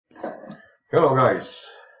Hello guys,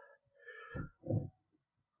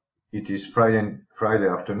 it is Friday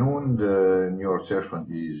afternoon. The New York session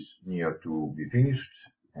is near to be finished,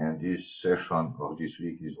 and this session of this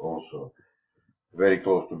week is also very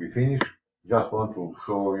close to be finished. Just want to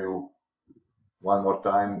show you one more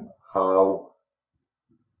time how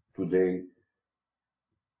today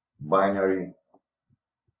binary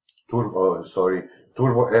turbo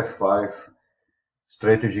F5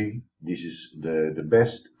 strategy. This is the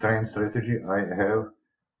best trend strategy I have.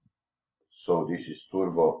 So this is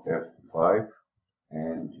turbo F5,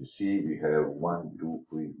 and you see we have 1, 2,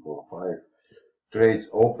 3, 4, 5 trades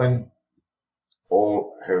open.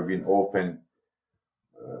 All have been open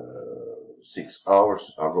 6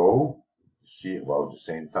 hours ago. You see, about the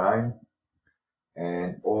same time,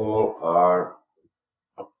 and all are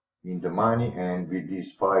in the money. And with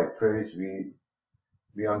these 5 trades, we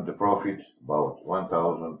earned the profit about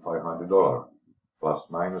 $1,500 plus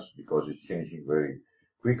minus, because it's changing very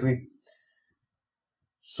quickly.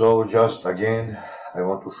 So just again, I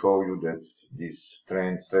want to show you that this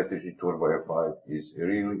trend strategy turbo F5 is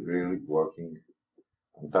really working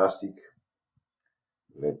fantastic.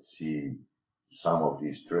 Let's see some of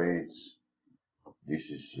these trades. This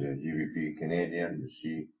is GBP Canadian. You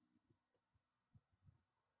see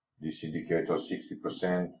this indicator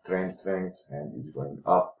 60% trend strength, and it's going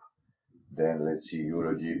up. Then let's see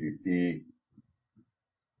Euro GBP.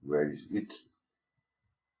 Where is it?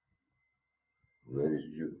 Where is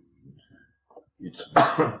it? It's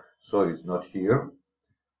sorry, it's not here,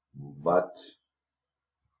 but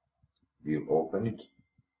we'll open it.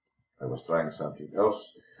 I was trying something else.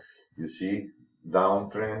 You see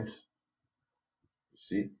downtrend. You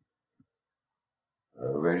see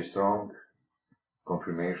very strong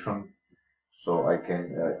confirmation. So I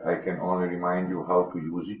can only remind you how to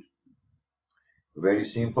use it. Very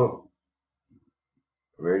simple.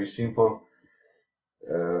 Very simple.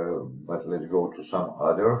 But let's go to some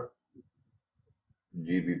other.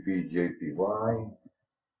 GBP JPY.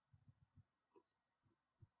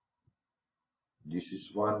 This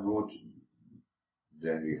is one good.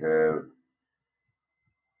 Then we have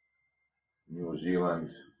New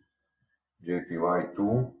Zealand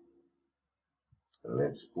JPY2.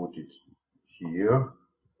 Let's put it here.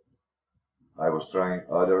 I was trying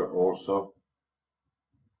other also.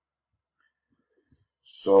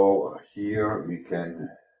 So here we can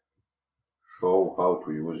show how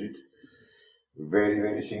to use it.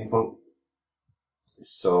 Very simple.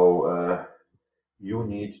 So you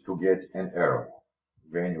need to get an arrow.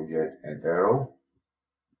 When you get an arrow,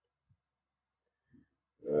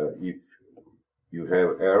 if you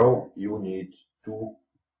have arrow, you need two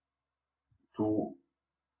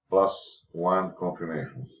plus 1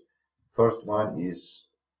 confirmations. First one is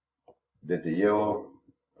that the yellow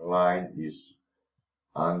line is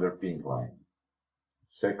under pink line.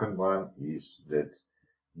 Second one is that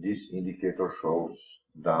this indicator shows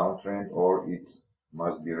downtrend, or it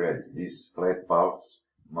must be red. These flat parts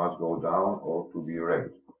must go down or to be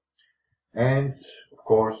red. And of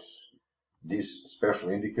course, this special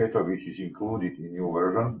indicator, which is included in new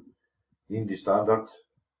version in the standard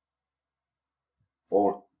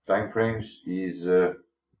all time frames, is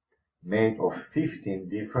made of 15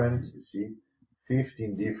 different, you see,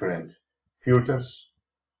 15 different filters,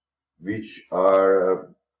 which are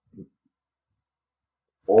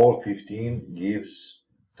all 15 gives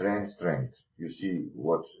trend strength. You see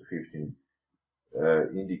what 15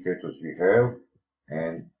 indicators we have,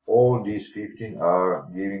 and all these 15 are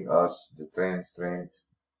giving us the trend strength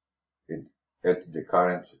at the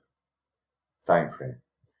current time frame.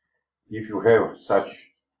 If you have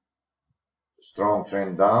such strong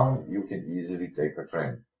trend down, you can easily take a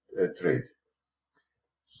trade.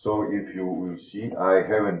 So if you will see, I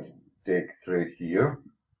haven't take trade here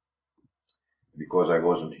because I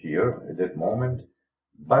wasn't here at that moment,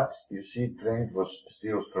 but you see trend was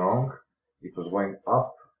still strong. It was going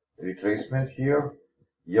up, retracement here,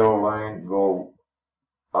 yellow line go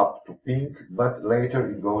up to pink, but later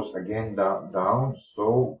it goes again down.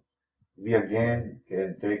 So we again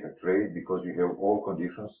can take a trade because we have all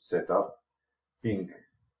conditions set up. Pink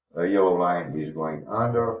yellow line is going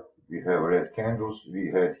under. We have red candles.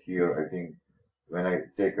 We had here, I think, when I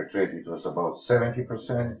take a trade, it was about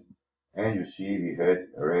 70%. And you see we had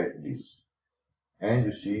red this. And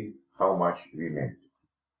you see how much we made.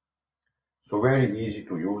 So very easy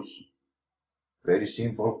to use. Very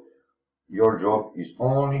simple. Your job is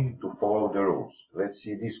only to follow the rules. Let's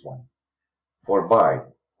see this one. For buy,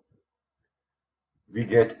 we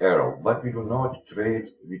get arrow, but we do not trade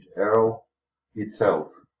with arrow itself.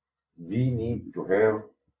 We need to have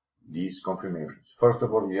these confirmations. First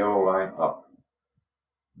of all, yellow line up.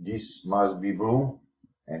 this must be blue,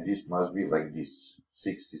 and this must be like this,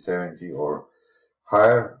 60, 70 or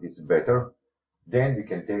higher, it's better. Then we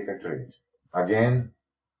can take a trade. Again,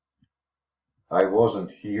 I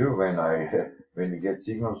wasn't here when when we get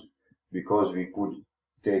signals, because we could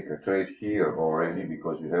take a trade here already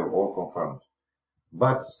because we have all confirmed.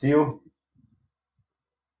 But still,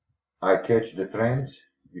 I catch the trend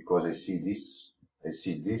because I see this,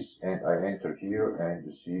 and I enter here, and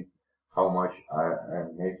you see how much I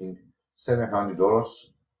am making.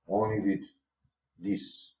 $700 only with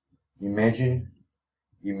this. Imagine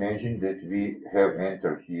that we have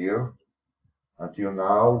entered here until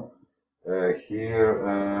now.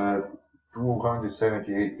 Here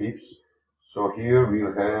 278 pips. So here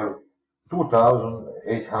we'll have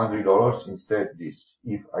 $2,800 instead this,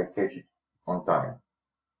 if I catch it on time.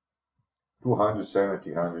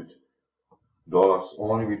 $270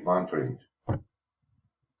 only with one trade.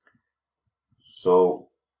 So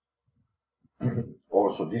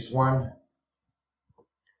also this one,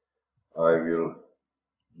 I will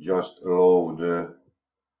just load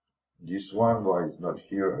this one. Why it's not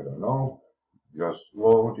here, I don't know. Just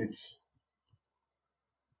load it.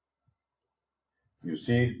 You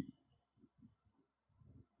see,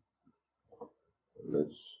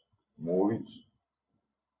 let's move it.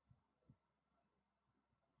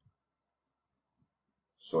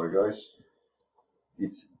 Sorry guys,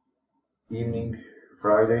 it's evening,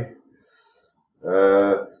 Friday.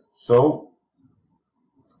 So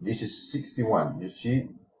this is 61. You see,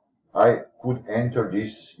 I could enter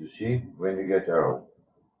this, you see, when we get arrow.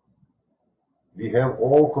 We have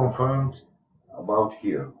all confirmed about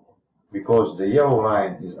here, because the yellow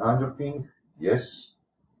line is under pink. Yes,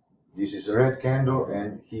 this is a red candle,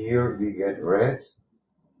 and here we get red,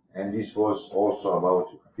 and this was also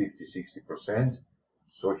about 50-60%.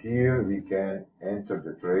 So here we can enter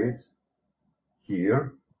the trade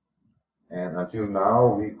here, and until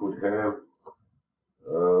now we could have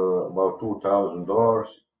about $2,000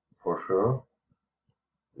 for sure.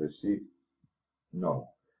 Let's see. No,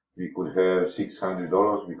 we could have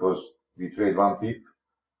 $600 because we trade one pip,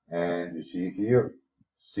 and you see here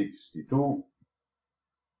 62.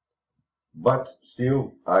 But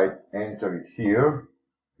still, I enter it here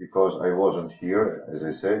because I wasn't here. As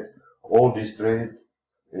I said, all this trade,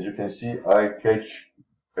 as you can see, I catch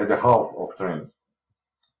at the half of trend.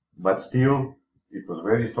 But still, it was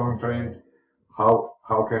very strong trend. How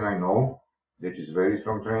can I know that it's very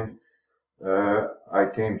strong trend? I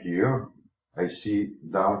came here, I see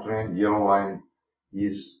downtrend, yellow line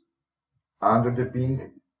is under the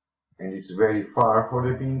pink, and it's very far for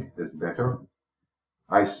the pink. That's better.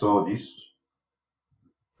 I saw this,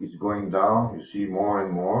 it's going down, you see, more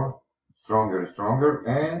and more, stronger and stronger,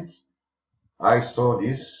 and I saw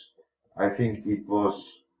this. I think it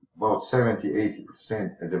was about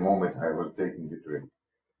 70-80% at the moment I was taking the trade.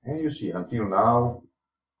 And you see, until now,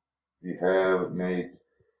 we have made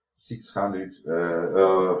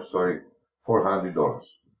 $400.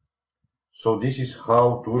 So this is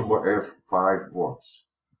how Turbo F5 works.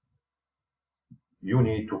 You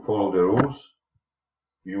need to follow the rules.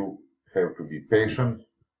 You have to be patient.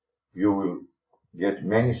 You will get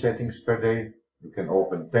many settings per day. You can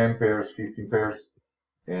open 10 pairs, 15 pairs,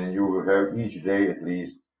 and you will have each day at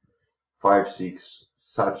least 5-6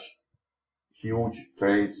 such huge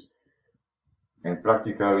trades. And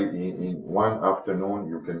practically in one afternoon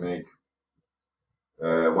you can make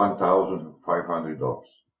 $1,500.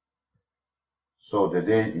 So the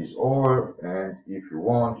day is over, and if you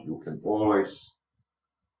want, you can always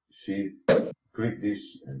see, click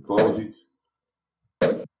this and close it,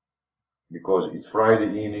 because it's Friday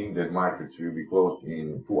evening, that markets will be closed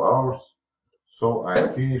in 2 hours. So I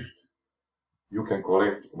am finished. You can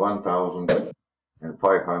collect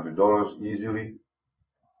 $1,500 easily,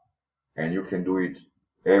 and you can do it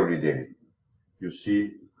every day. You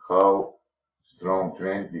see how strong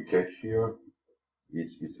trend we catch here.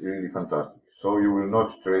 It's really fantastic. So you will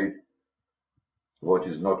not trade what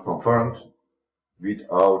is not confirmed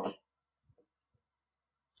without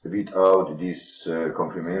this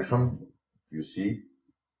confirmation. You see,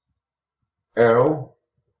 arrow,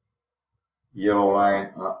 yellow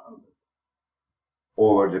line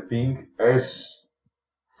over the pink, as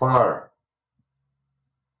far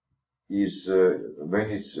is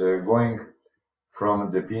when it's going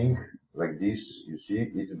from the pink like this, you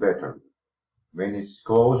see, it's better. When it's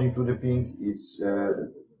closing to the pink, it's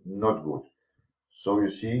not good. So you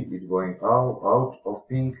see, it's going out of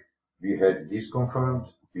pink. We had this confirmed.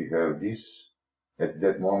 We have this. At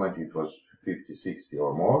that moment, it was 50, 60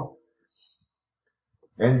 or more.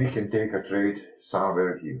 And we can take a trade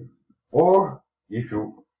somewhere here. Or if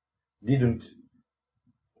you didn't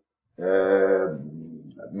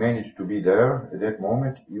manage to be there at that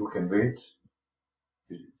moment, you can wait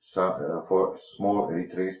for small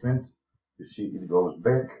retracement. You see it goes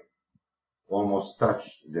back, almost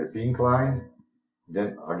touch the pink line,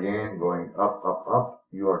 then again going up, up, up.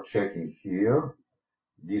 You are checking here.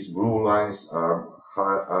 These blue lines are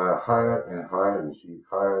higher and higher. You see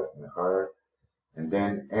higher and higher, and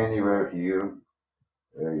then anywhere here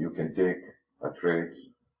you can take a trade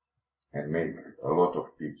and make a lot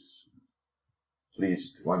of pips, at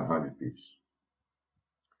least 100 pips.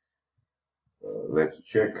 Let's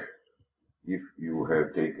check if you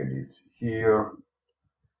have taken it here.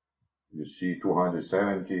 You see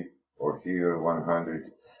 270, or here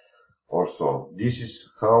 100 or so. This is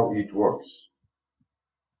how it works.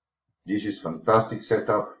 This is fantastic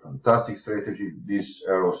setup, fantastic strategy. These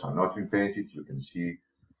arrows are not repainted. You can see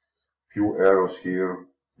few arrows here.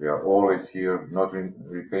 They are always here, not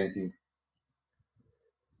repainting.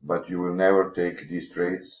 But you will never take these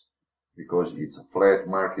trades because it's a flat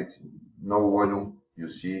market, no volume. You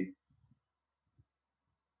see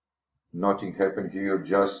nothing happened here,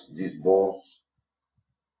 just these balls.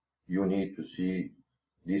 You need to see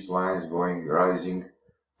these lines going rising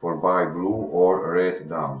for buy blue or red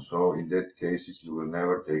down. So in that cases you will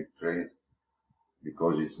never take trade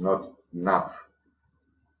because it's not enough.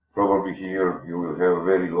 Probably here you will have a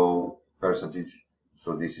very low percentage,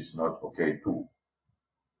 so this is not okay too.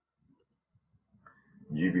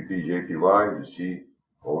 GBP, JPY, you see,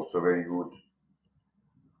 also very good.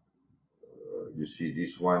 You see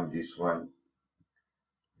this one. This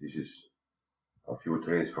is a few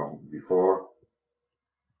trades from before.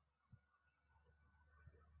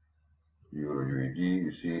 Euro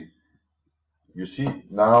UED, you see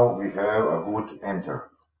now we have a good enter.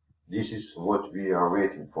 This is what we are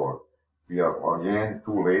waiting for. We are again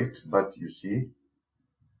too late, but you see,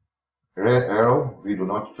 red arrow, we do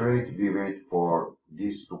not trade, we wait for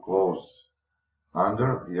this to close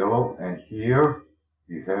under yellow, and here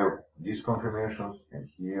we have these confirmations, and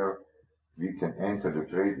here we can enter the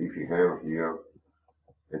trade if we have here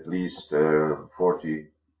at least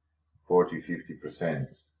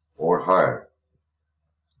 40-50% or higher.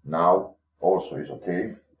 Now also is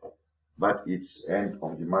okay, but it's end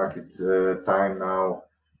of the market time now,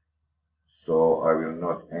 so I will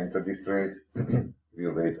not enter this trade.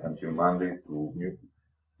 We'll wait until Monday to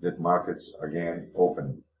that markets again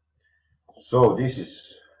open. So this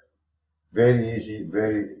is very easy,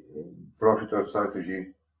 very profitable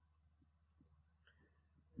strategy.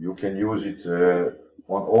 You can use it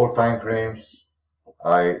on all time frames.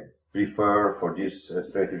 I prefer for this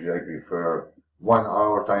strategy, I prefer 1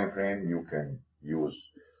 hour time frame. You can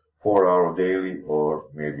use 4 hour daily, or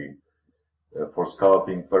maybe for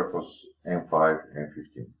scalping purpose M5 and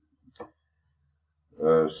 15.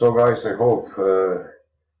 So guys, I hope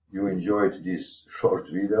you enjoyed this short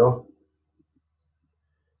video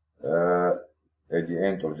at the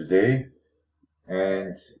end of the day,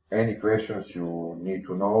 and any questions you need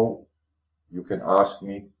to know, you can ask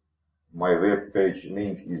me. My web page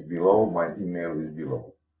link is below, my email is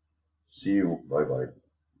below. See you, bye bye.